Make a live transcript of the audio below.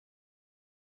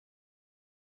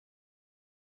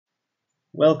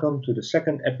Welcome to the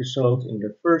second episode in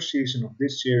the first season of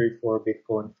this series for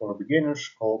Bitcoin for Beginners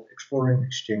called Exploring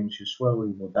Exchanges, where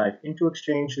we will dive into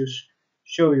exchanges,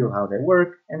 show you how they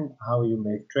work, and how you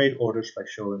make trade orders by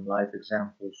showing live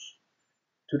examples.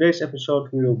 Today's episode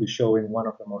we will be showing one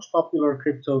of the most popular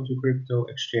crypto-to-crypto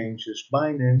exchanges,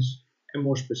 Binance, and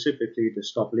more specifically the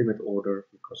stop limit order,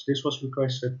 because this was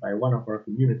requested by one of our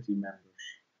community members.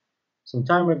 Some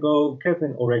time ago,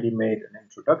 Kevin already made an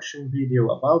introduction video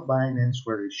about Binance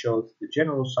where he showed the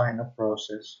general sign-up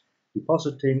process,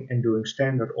 depositing and doing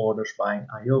standard orders buying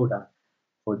IOTA.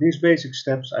 For these basic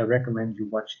steps, I recommend you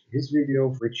watch his video,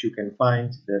 which you can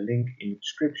find the link in the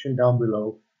description down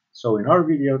below. So in our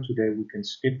video today, we can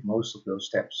skip most of those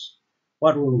steps.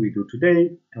 What will we do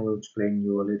today? I will explain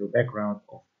you a little background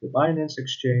of the Binance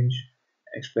exchange,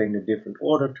 explain the different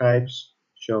order types,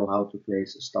 show how to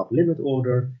place a stop limit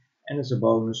order, and as a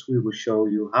bonus, we will show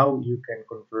you how you can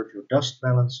convert your dust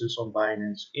balances on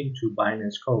Binance into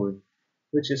Binance Coin,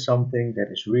 which is something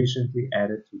that is recently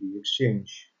added to the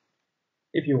exchange.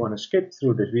 If you want to skip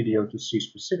through the video to see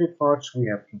specific parts, we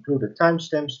have included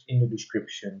timestamps in the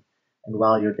description. And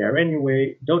while you're there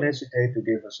anyway, don't hesitate to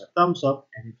give us a thumbs up,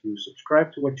 and if you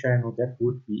subscribe to our channel, that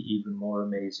would be even more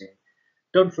amazing.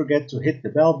 Don't forget to hit the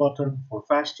bell button for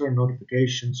faster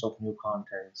notifications of new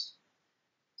content.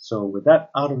 So with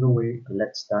that out of the way,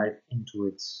 let's dive into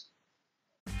it.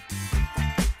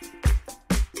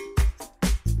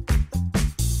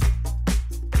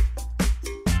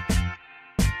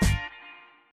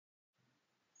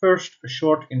 First, a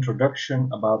short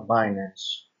introduction about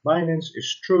Binance. Binance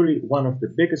is truly one of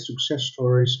the biggest success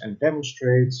stories and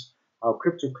demonstrates how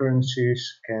cryptocurrencies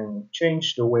can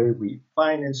change the way we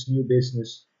finance new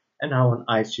business and how an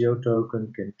ICO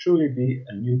token can truly be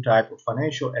a new type of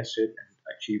financial asset and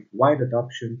achieve wide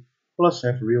adoption plus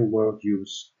have real-world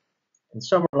use. In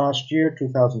summer last year,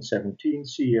 2017,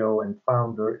 CEO and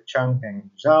founder Changpeng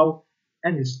Zhao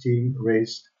and his team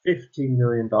raised $15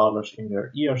 million in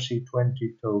their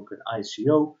ERC20 token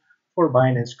ICO for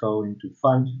Binance Coin to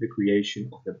fund the creation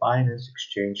of the Binance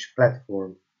Exchange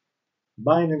platform.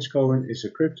 Binance Coin is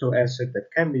a crypto asset that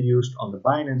can be used on the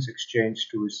Binance Exchange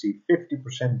to receive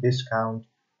 50% discount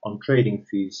on trading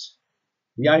fees.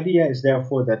 The idea is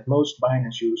therefore that most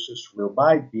Binance users will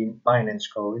buy Binance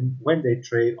Coin when they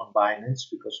trade on Binance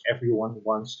because everyone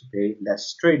wants to pay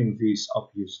less trading fees,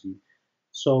 obviously.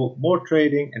 So more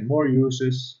trading and more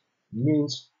users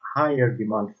means higher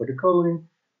demand for the coin,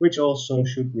 which also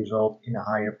should result in a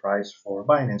higher price for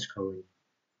Binance Coin.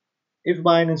 If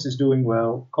Binance is doing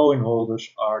well, coin holders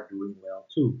are doing well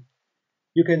too.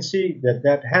 You can see that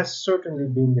that has certainly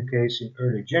been the case in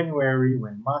early January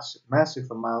when massive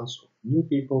amounts of new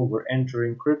people were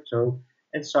entering crypto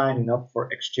and signing up for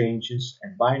exchanges,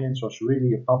 and Binance was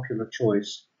really a popular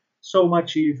choice. So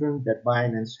much even that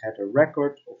Binance had a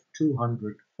record of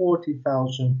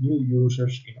 240,000 new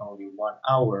users in only 1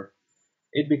 hour.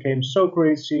 It became so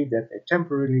crazy that they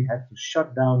temporarily had to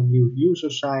shut down new user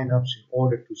signups in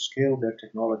order to scale their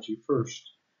technology first.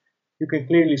 You can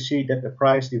clearly see that the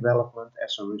price development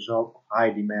as a result of high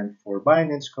demand for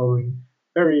Binance Coin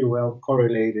very well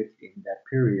correlated in that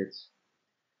period.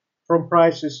 From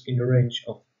prices in the range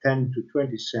of 10 to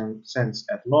 20 cents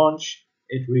at launch,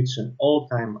 it reached an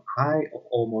all-time high of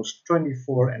almost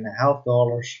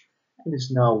 $24.50 and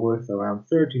is now worth around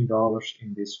 $13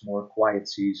 in this more quiet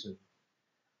season.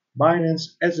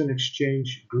 Binance as an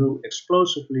exchange grew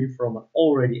explosively from an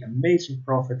already amazing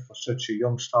profit for such a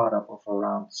young startup of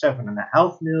around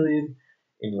 7.5 million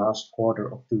in last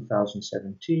quarter of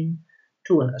 2017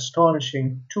 to an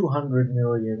astonishing 200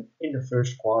 million in the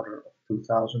first quarter of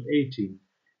 2018,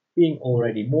 being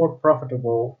already more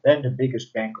profitable than the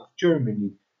biggest bank of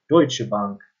Germany, Deutsche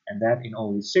Bank, and that in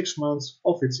only 6 months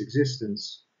of its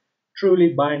existence.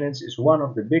 Truly, Binance is one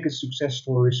of the biggest success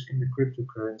stories in the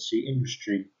cryptocurrency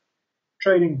industry.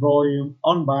 Trading volume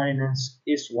on Binance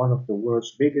is one of the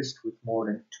world's biggest with more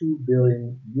than 2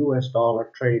 billion US dollar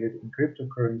traded in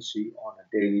cryptocurrency on a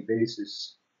daily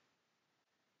basis.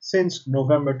 Since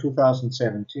November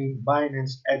 2017,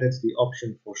 Binance added the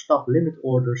option for stop limit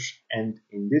orders, and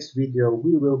in this video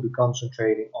we will be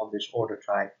concentrating on this order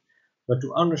type. But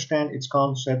to understand its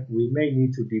concept, we may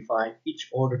need to define each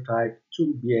order type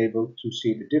to be able to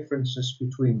see the differences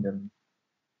between them.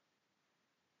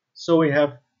 So we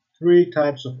have three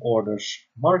types of orders: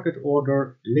 market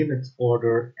order, limit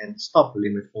order, and stop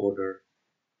limit order.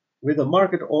 With a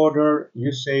market order,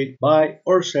 you say buy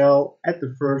or sell at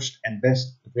the first and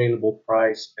best available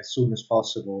price as soon as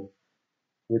possible.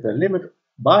 With a limit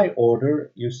buy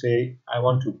order, you say I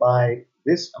want to buy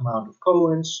this amount of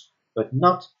coins, but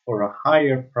not for a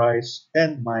higher price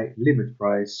than my limit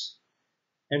price.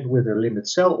 And with a limit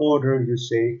sell order, you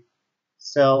say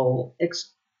sell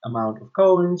X amount of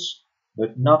coins,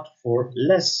 but not for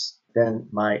less than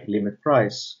my limit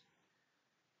price.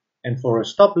 And for a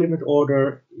stop limit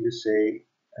order, you say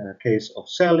in a case of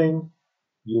selling,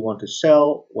 you want to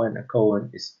sell when a coin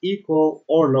is equal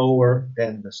or lower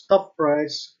than the stop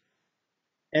price,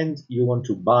 and you want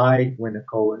to buy when a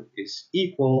coin is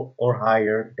equal or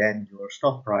higher than your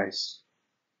stop price.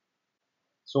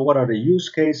 So what are the use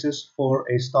cases for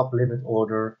a stop limit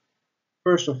order?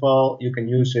 First of all, you can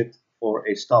use it for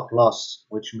a stop loss,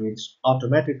 which means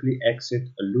automatically exit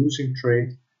a losing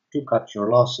trade to cut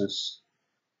your losses.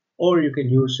 Or you can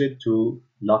use it to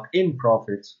lock in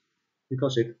profits,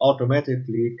 because it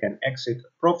automatically can exit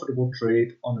a profitable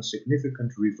trade on a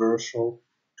significant reversal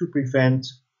to prevent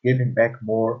giving back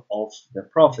more of the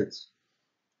profit.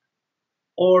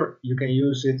 Or you can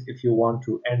use it if you want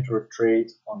to enter a trade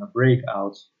on a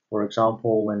breakout. For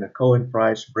example, when a coin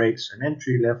price breaks an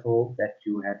entry level that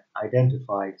you had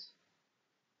identified.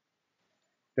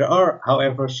 There are,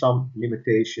 however, some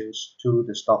limitations to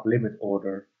the stop limit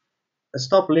order. A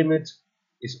stop limit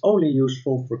is only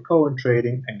useful for coin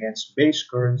trading against base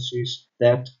currencies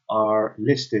that are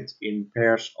listed in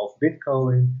pairs of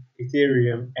Bitcoin,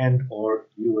 Ethereum, and or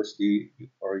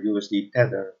USD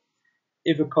Tether.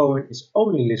 If a coin is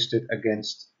only listed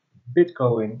against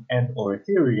Bitcoin and or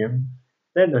Ethereum,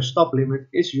 then the stop limit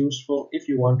is useful if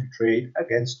you want to trade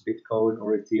against Bitcoin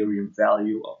or Ethereum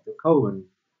value of the coin.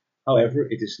 However,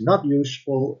 it is not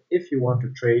useful if you want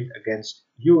to trade against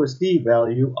USD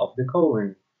value of the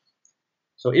coin.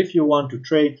 So if you want to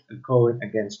trade a coin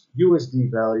against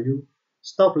USD value,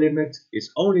 stop limit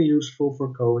is only useful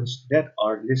for coins that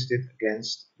are listed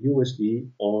against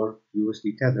USD or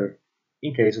USD Tether.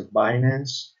 In case of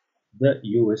Binance, the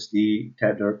USD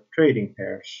Tether trading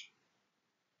pairs.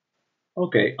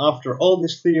 Okay, after all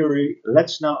this theory,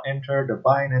 let's now enter the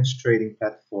Binance trading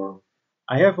platform.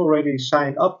 I have already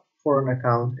signed up for an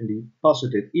account and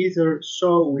deposited Ether,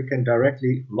 so we can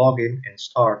directly log in and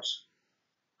start.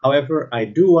 However, I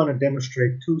do want to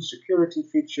demonstrate two security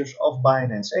features of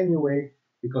Binance anyway,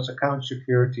 because account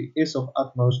security is of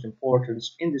utmost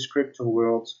importance in this crypto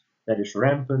world that is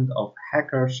rampant of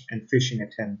hackers and phishing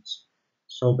attempts.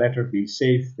 So better be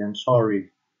safe than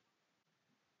sorry.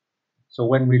 So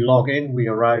when we log in, we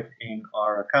arrive in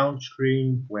our account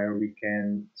screen where we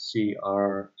can see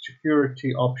our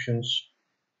security options.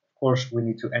 Of course, we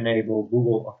need to enable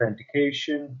Google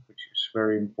authentication, which is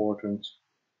very important.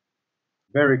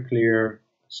 Very clear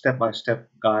step-by-step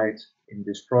guide in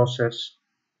this process.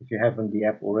 If you haven't the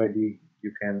app already,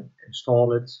 you can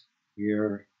install it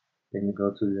here. Then you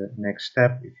go to the next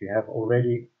step. If you have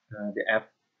already the app,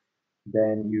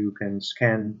 then you can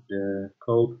scan the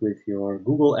code with your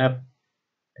Google app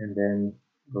and then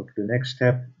go to the next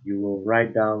step. You will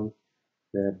write down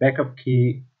the backup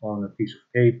key on a piece of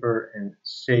paper and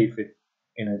save it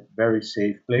in a very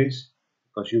safe place,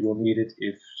 because you will need it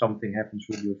if something happens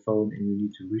with your phone and you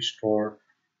need to restore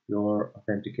your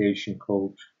authentication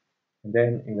code. And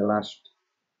then in the last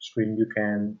screen you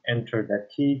can enter that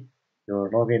key, your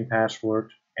login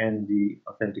password and the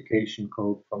authentication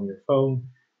code from your phone,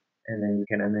 and then you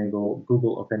can enable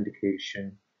Google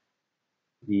authentication.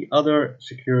 The other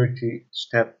security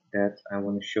step that I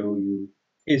want to show you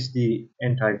is the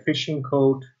anti-phishing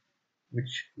code,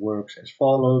 which works as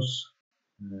follows.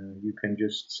 You can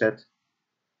just set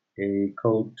a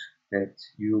code that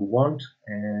you want,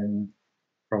 and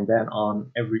from then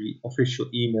on every official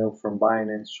email from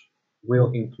Binance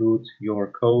will include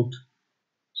your code,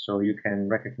 so you can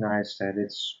recognize that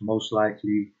it's most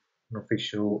likely an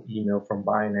official email from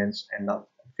Binance and not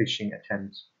a phishing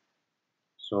attempt.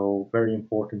 So very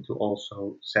important to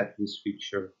also set this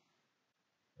feature.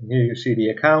 And here you see the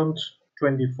account,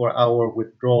 24-hour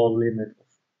withdrawal limit of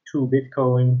 2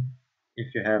 Bitcoin.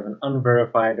 If you have an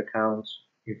unverified account,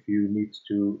 if you need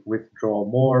to withdraw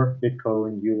more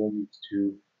Bitcoin, you will need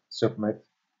to submit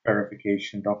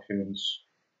verification documents.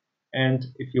 And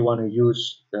if you want to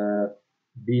use the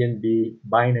BNB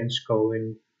Binance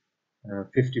Coin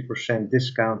 50%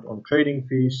 discount on trading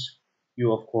fees,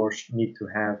 you of course need to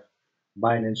have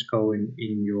Binance Coin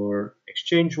in your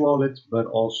exchange wallet, but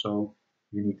also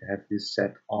you need to have this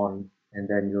set on, and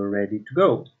then you're ready to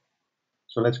go.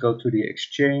 So let's go to the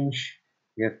exchange.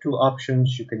 You have two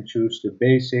options. You can choose the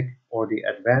basic or the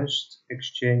advanced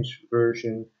exchange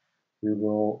version. We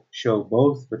will show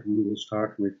both, but we will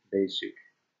start with basic.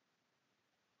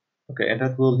 Okay, and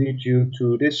that will lead you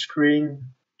to this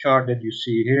screen. Chart that you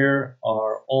see here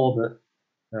are all the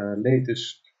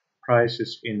latest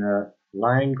prices in a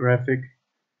line graphic,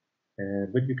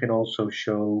 but you can also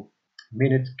show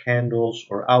minute candles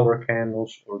or hour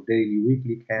candles or daily,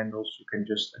 weekly candles. You can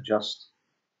just adjust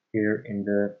here in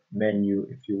the menu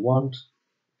if you want.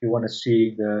 If you want to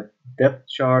see the depth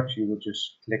chart, you will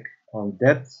just click on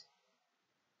depth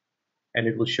and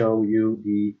it will show you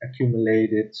the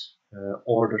accumulated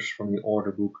orders from the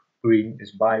order book. Green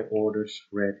is buy orders,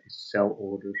 red is sell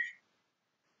orders.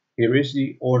 Here is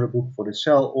the order book for the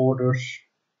sell orders,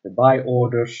 the buy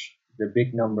orders. The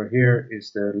big number here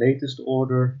is the latest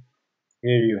order.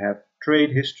 Here you have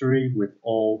trade history with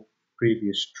all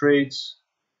previous trades,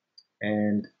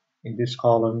 and in this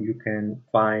column you can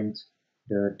find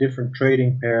the different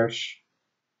trading pairs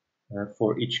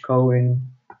for each coin.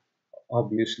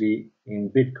 Obviously in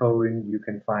Bitcoin you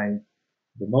can find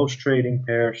the most trading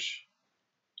pairs.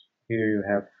 Here you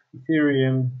have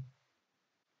Ethereum.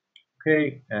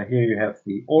 Okay, here you have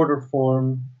the order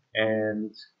form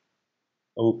and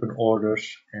open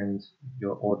orders and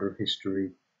your order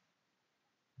history.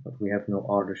 But we have no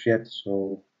orders yet,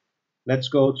 so let's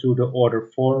go to the order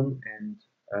form and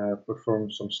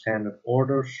perform some standard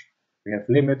orders. We have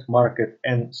limit, market,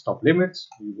 and stop limits.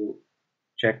 We will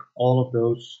check all of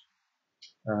those.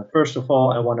 First of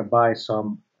all, I want to buy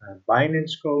some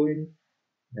Binance coin.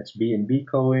 That's BNB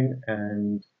coin,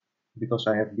 and because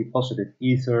I have deposited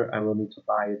Ether, I will need to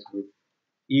buy it with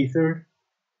Ether.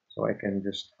 So I can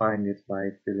just find it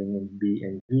by filling in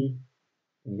BNB.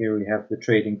 And here we have the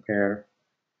trading pair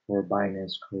for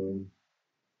Binance coin.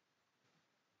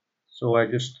 So I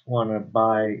just want to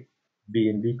buy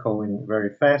BNB coin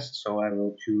very fast, so I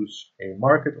will choose a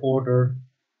market order,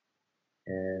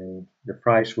 and the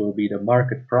price will be the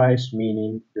market price,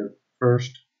 meaning the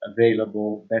first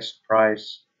available best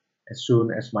price as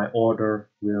soon as my order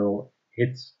will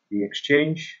hit the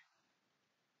exchange.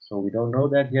 So we don't know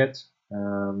that yet,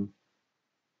 and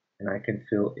I can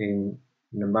fill in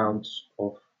an amount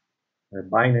of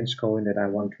Binance coin that I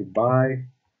want to buy.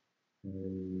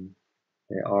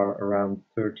 They are around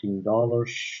 $13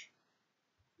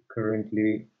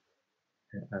 currently.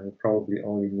 I will probably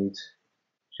only need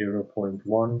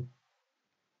 0.1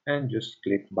 and just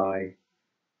click buy.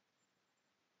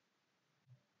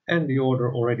 And the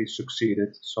order already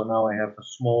succeeded. So now I have a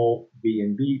small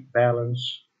BNB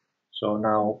balance. So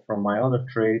now from my other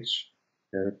trades,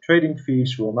 the trading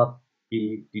fees will not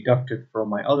be deducted from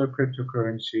my other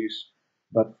cryptocurrencies,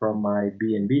 but from my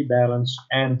BNB balance,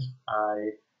 and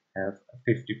I have a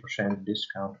 50%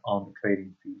 discount on the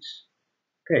trading fees.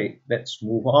 Okay, let's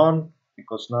move on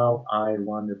because now I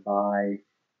want to buy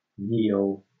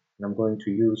NEO, and I'm going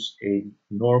to use a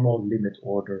normal limit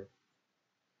order.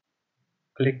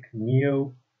 Click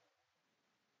NEO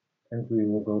and we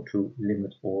will go to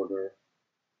limit order.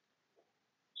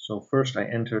 So first I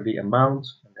enter the amount,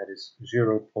 and that is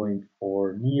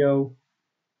 0.4 NEO,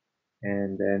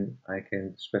 and then I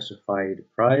can specify the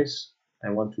price.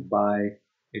 I want to buy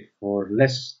it for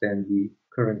less than the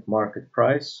current market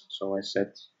price, so I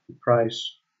set the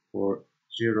price for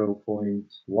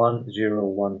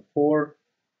 0.1014,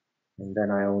 and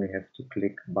then I only have to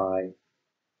click buy.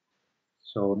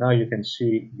 So now you can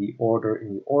see the order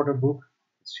in the order book.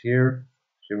 It's here,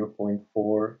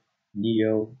 0.4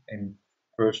 NEO, and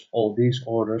first all these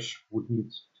orders would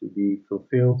need to be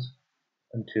fulfilled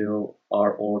until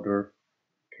our order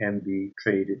can be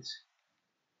traded.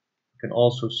 You can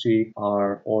also see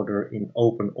our order in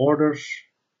open orders,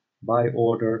 buy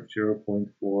order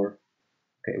 0.4.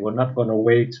 Okay, we're not going to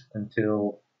wait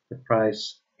until the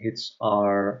price hits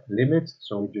our limit,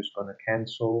 so we're just going to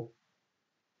cancel.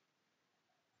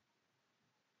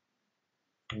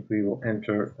 And we will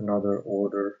enter another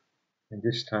order, and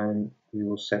this time we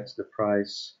will set the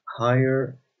price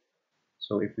higher.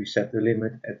 So if we set the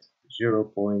limit at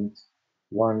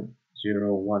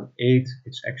 0.1018,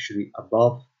 it's actually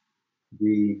above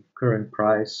the current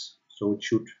price, so it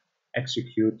should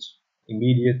execute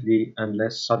immediately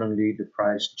unless suddenly the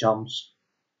price jumps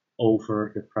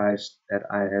over the price that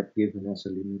I have given as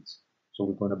a limit. So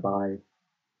we're going to buy.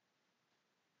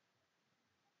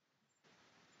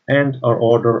 And our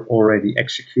order already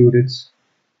executed,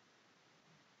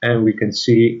 and we can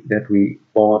see that we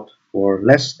bought for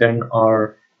less than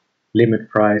our limit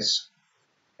price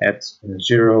at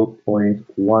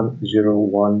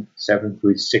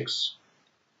 0.101736.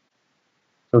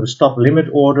 So the stop limit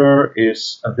order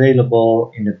is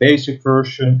available in the basic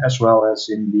version as well as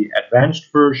in the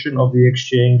advanced version of the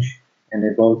exchange, and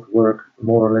they both work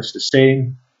more or less the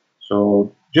same.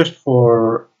 So just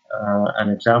for an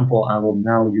example, I will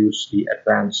now use the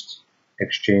advanced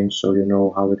exchange so you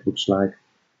know how it looks like.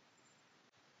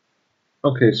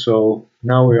 Okay, so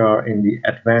now we are in the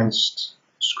advanced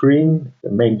screen.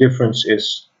 The main difference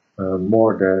is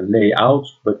more the layout,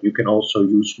 but you can also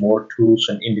use more tools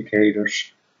and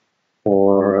indicators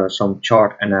for some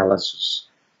chart analysis.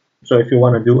 So if you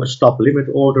want to do a stop limit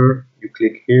order, you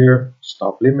click here,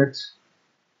 stop limit.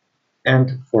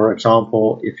 And for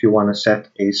example, if you want to set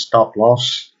a stop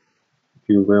loss,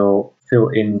 you will fill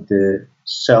in the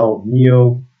sell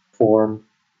NEO form.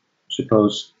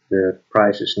 Suppose the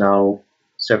price is now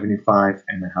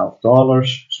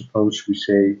 $75.50. Suppose we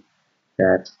say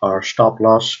that our stop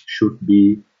loss should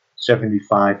be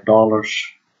 $75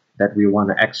 that we want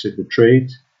to exit the trade.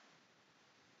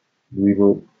 We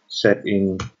will set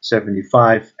in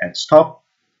 75 at stop,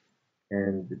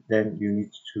 and then you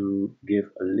need to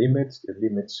give a limit. The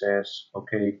limit says,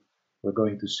 okay, we're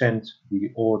going to send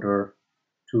the order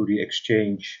to the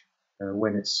exchange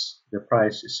when the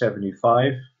price is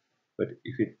 75, but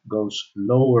if it goes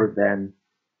lower than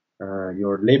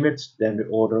your limit, then the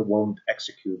order won't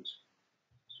execute.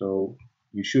 So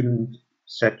you shouldn't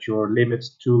set your limit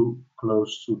too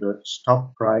close to the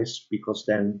stop price, because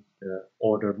then the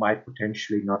order might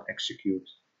potentially not execute.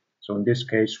 So in this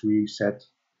case, we set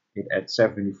it at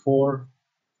 74,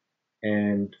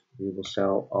 and we will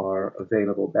sell our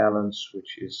available balance,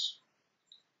 which is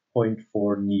zero point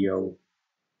 0.4 NEO.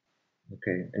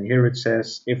 Okay, and here it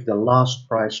says if the last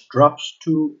price drops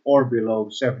to or below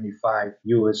 75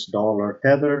 US dollar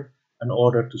tether, an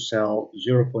order to sell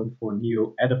 0.4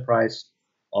 NEO at a price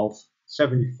of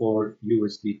 74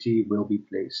 USDT will be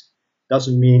placed.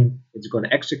 Doesn't mean it's going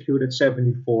to execute at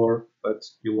 74, but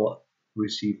you will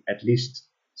receive at least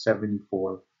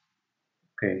 74.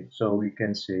 Okay, so we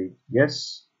can say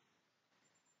yes,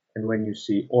 and when you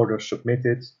see order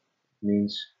submitted, it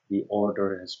means the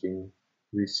order has been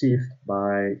received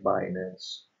by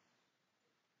Binance.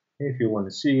 If you want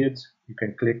to see it, you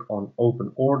can click on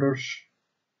open orders,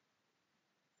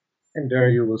 and there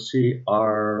you will see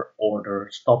our order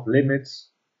stop limits,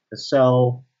 the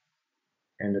sell,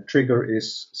 and the trigger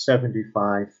is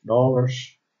 $75.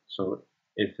 So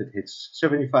if it hits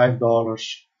 $75,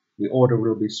 the order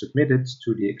will be submitted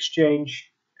to the exchange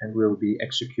and will be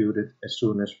executed as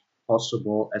soon as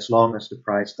possible, as long as the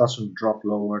price doesn't drop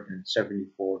lower than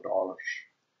 $74.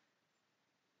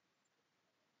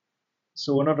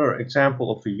 So another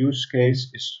example of a use case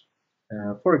is,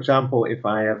 for example, if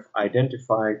I have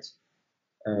identified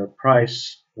a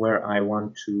price where I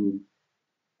want to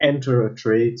enter a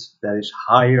trade that is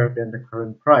higher than the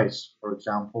current price. For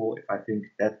example, if I think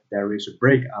that there is a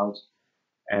breakout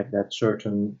at that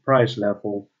certain price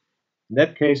level, in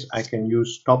that case, I can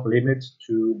use stop limit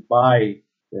to buy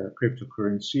the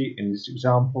cryptocurrency. In this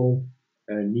example,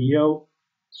 NEO.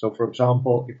 So for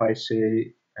example, if I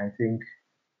say I think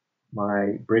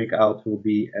my breakout will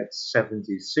be at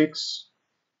 76,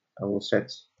 I will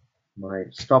set my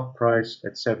stop price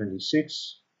at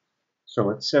 76. So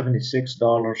at $76,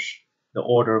 the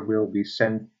order will be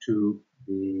sent to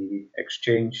the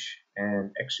exchange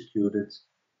and executed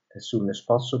as soon as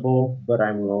possible, but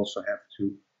I will also have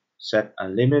to set a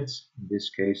limit. In this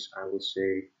case, I will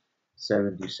say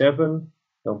 77.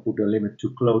 Don't put the limit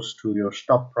too close to your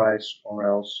stop price, or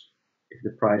else if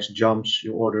the price jumps,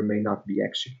 your order may not be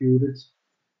executed.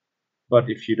 But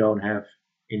if you don't have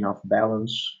enough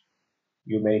balance,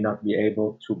 you may not be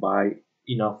able to buy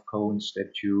enough coins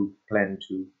that you plan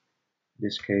to. In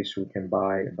this case, we can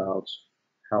buy about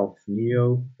half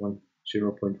NEO,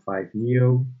 0.5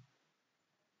 NEO.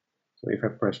 So if I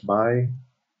press buy,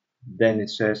 then it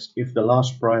says if the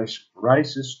last price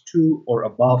rises to or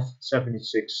above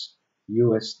 76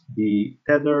 USD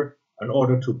tether, in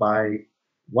order to buy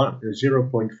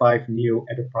 0.5 NEO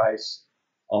at a price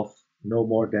of no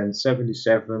more than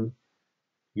 77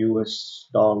 US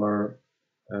dollar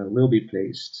will be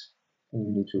placed, and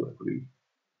you need to agree.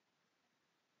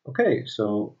 Okay,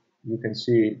 so you can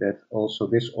see that also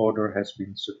this order has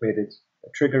been submitted.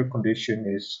 The trigger condition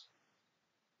is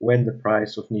when the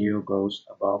price of NEO goes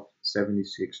above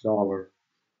 $76.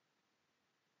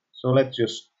 So let's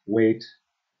just wait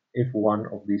if one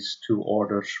of these two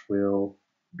orders will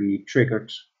be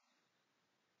triggered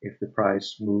if the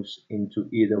price moves into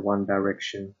either one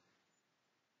direction.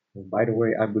 And by the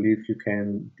way, I believe you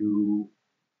can do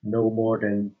no more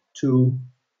than two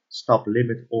stop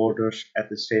limit orders at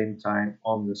the same time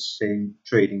on the same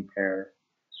trading pair.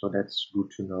 So that's good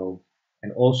to know.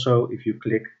 And also, if you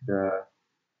click the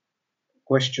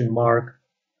question mark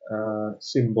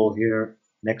symbol here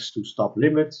next to stop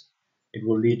limit, it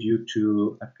will lead you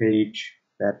to a page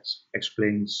that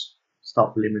explains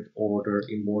stop limit order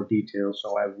in more detail.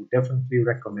 So I would definitely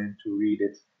recommend to read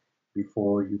it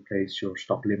before you place your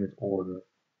stop limit order.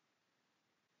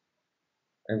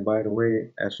 And by the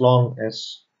way, as long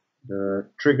as the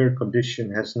trigger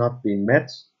condition has not been met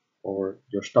or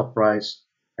your stop price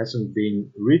hasn't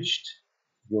been reached,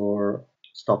 your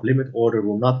stop limit order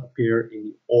will not appear in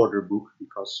the order book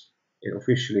because it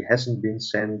officially hasn't been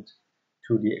sent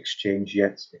to the exchange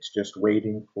yet. It's just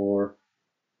waiting for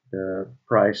the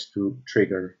price to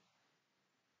trigger.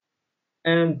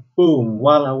 And boom,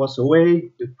 while I was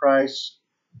away, the price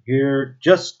here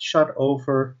just shot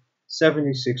over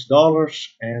 $76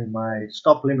 and my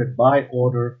stop limit buy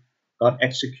order got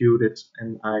executed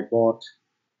and I bought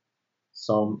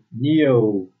some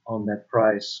NEO on that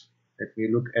price. Let me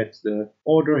look at the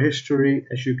order history.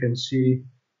 As you can see,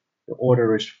 the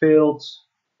order is filled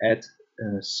at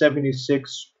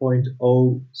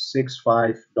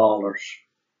 $76.065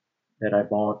 that I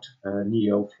bought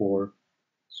NEO for.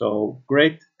 So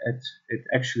great, it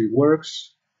actually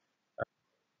works.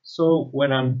 So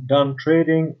when I'm done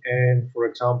trading and for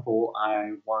example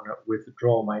I want to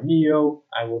withdraw my NEO,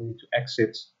 I will need to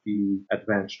exit the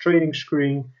advanced trading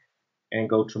screen and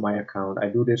go to my account. I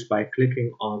do this by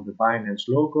clicking on the Binance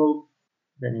logo,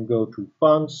 then you go to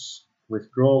funds,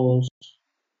 withdrawals,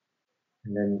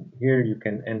 and then here you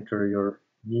can enter your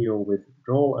NEO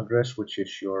withdrawal address, which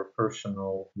is your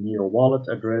personal NEO wallet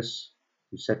address.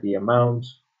 You set the amount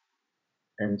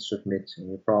and submit, and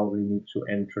you probably need to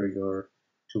enter your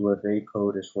 2FA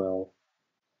code as well.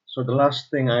 So the last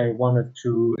thing I wanted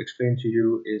to explain to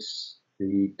you is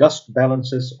the dust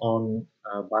balances on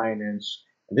Binance.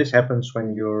 And this happens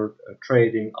when you're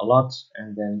trading a lot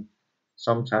and then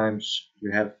sometimes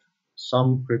you have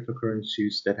some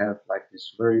cryptocurrencies that have like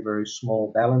this very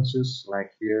small balances,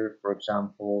 like here for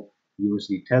example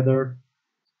USD Tether.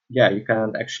 Yeah, you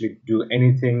can't actually do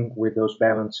anything with those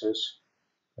balances.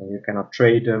 You cannot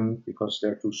trade them because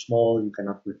they're too small. You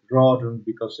cannot withdraw them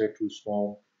because they're too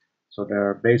small. So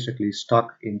they're basically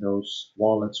stuck in those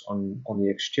wallets on the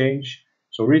exchange.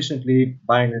 So recently,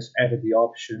 Binance added the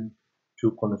option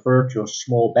to convert your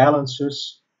small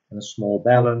balances, and a small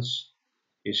balance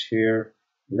is here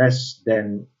less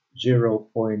than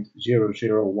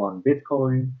 0.001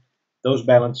 Bitcoin. Those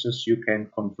balances you can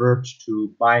convert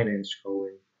to Binance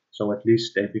Coin. So at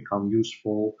least they become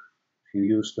useful if you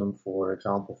use them, for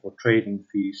example, for trading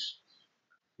fees.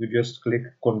 You just click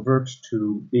convert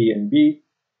to BNB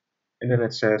and then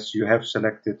it says you have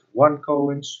selected one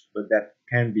coins, but that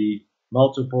can be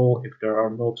multiple if there are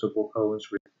multiple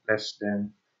coins with less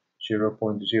than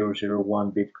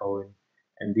 0.001 Bitcoin,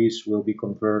 and these will be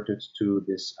converted to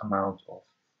this amount of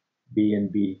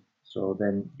BNB. So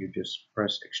then you just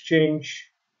press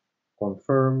exchange,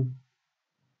 confirm.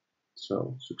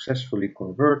 So successfully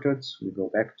converted. We go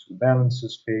back to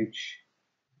balances page.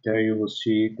 There you will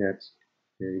see that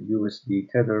the USD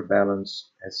Tether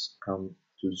balance has come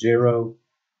to zero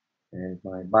and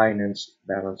my Binance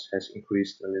balance has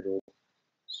increased a little.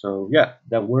 So yeah,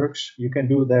 that works. You can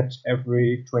do that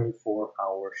every 24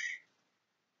 hours.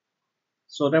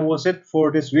 So that was it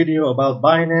for this video about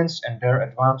Binance and their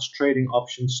advanced trading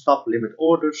options stop limit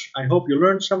orders. I hope you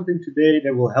learned something today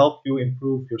that will help you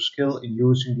improve your skill in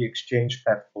using the exchange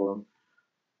platform.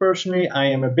 Personally, I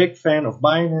am a big fan of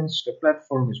Binance. The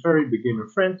platform is very beginner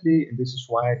friendly and this is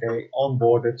why they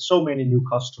onboarded so many new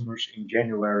customers in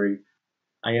January.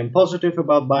 I am positive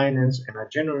about Binance and I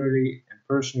generally and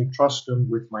personally trust them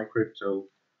with my crypto.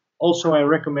 Also, I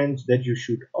recommend that you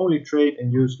should only trade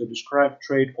and use the described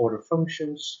trade order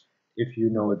functions if you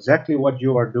know exactly what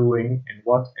you are doing and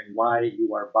what and why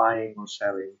you are buying or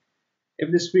selling. If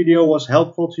this video was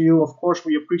helpful to you, of course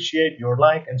we appreciate your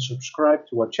like and subscribe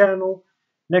to our channel.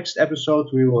 Next episode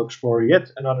we will explore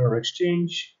yet another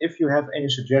exchange. If you have any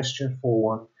suggestions for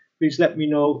one, please let me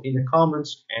know in the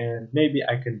comments and maybe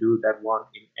I can do that one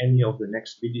in any of the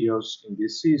next videos in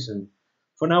this season.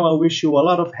 For now I wish you a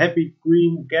lot of happy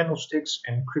green candlesticks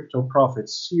and crypto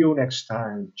profits. See you next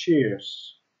time.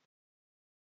 Cheers.